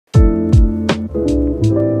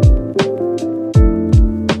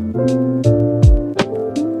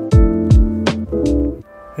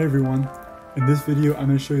this video, I'm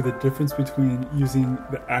going to show you the difference between using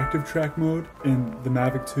the active track mode in the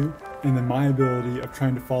Mavic 2 and then my ability of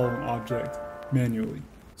trying to follow an object manually.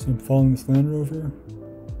 So I'm following this Land Rover.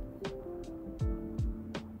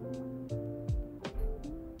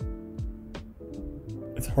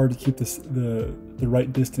 It's hard to keep the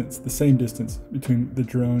right distance, the same distance between the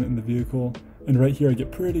drone and the vehicle. And right here I get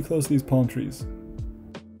pretty close to these palm trees.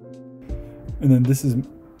 And then this is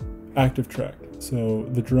active track. So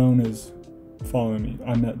the drone is following me.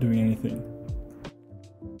 I'm not doing anything.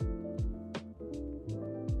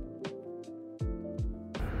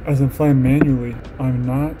 As I'm flying manually, I'm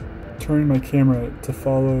not turning my camera to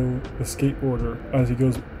follow the skateboarder as he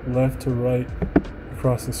goes left to right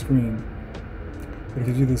across the screen. It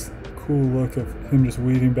gives you this cool look of him just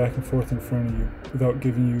weaving back and forth in front of you without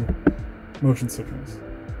giving you motion sickness.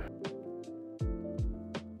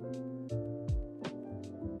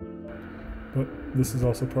 But this is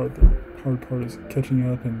also part of the hard part, is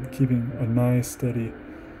catching up and keeping a nice steady.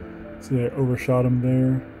 See, I overshot him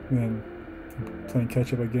there, then playing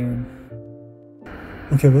catch up again.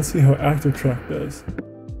 Okay, let's see how active track does.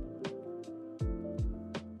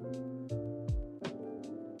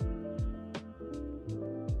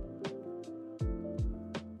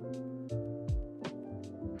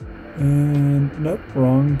 And nope,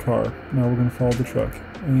 wrong car. Now we're gonna follow the truck,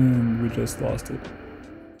 and we just lost it.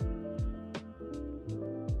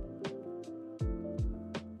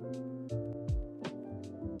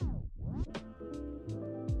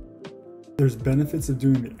 There's benefits of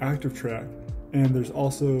doing the active track, and there's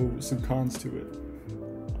also some cons to it.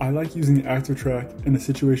 I like using the active track in a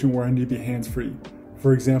situation where I need to be hands-free.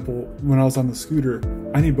 For example, when I was on the scooter,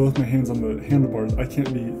 I need both my hands on the handlebars. I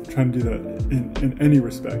can't be trying to do that in any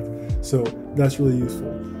respect. So that's really useful.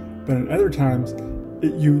 But at other times,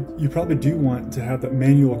 you probably do want to have that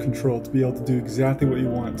manual control to be able to do exactly what you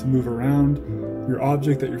want, to move around your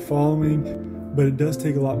object that you're following. But it does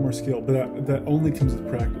take a lot more skill, but that only comes with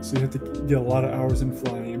practice. So you have to get a lot of hours in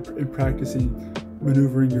flying and practicing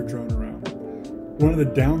maneuvering your drone around. One of the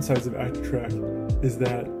downsides of active track is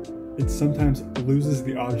that it sometimes loses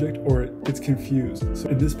the object or it gets confused. So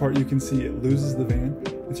in this part you can see it loses the van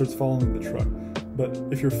and starts following the truck. But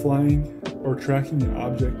if you're flying or tracking an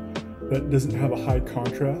object that doesn't have a high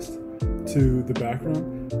contrast to the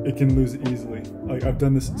background, it can lose it easily. Like I've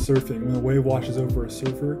done this in surfing. When a wave washes over a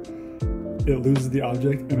surfer, it loses the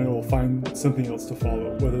object and it will find something else to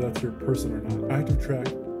follow, whether that's your person or not. Active track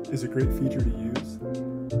is a great feature to use,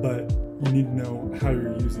 but you need to know how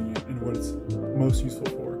you're using it and what it's most useful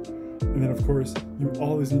for. And then of course, you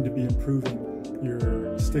always need to be improving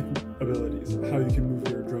your stick abilities, how you can move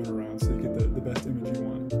your drone around so you get the best image you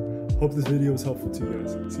want. Hope this video was helpful to you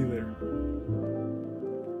guys. See you later.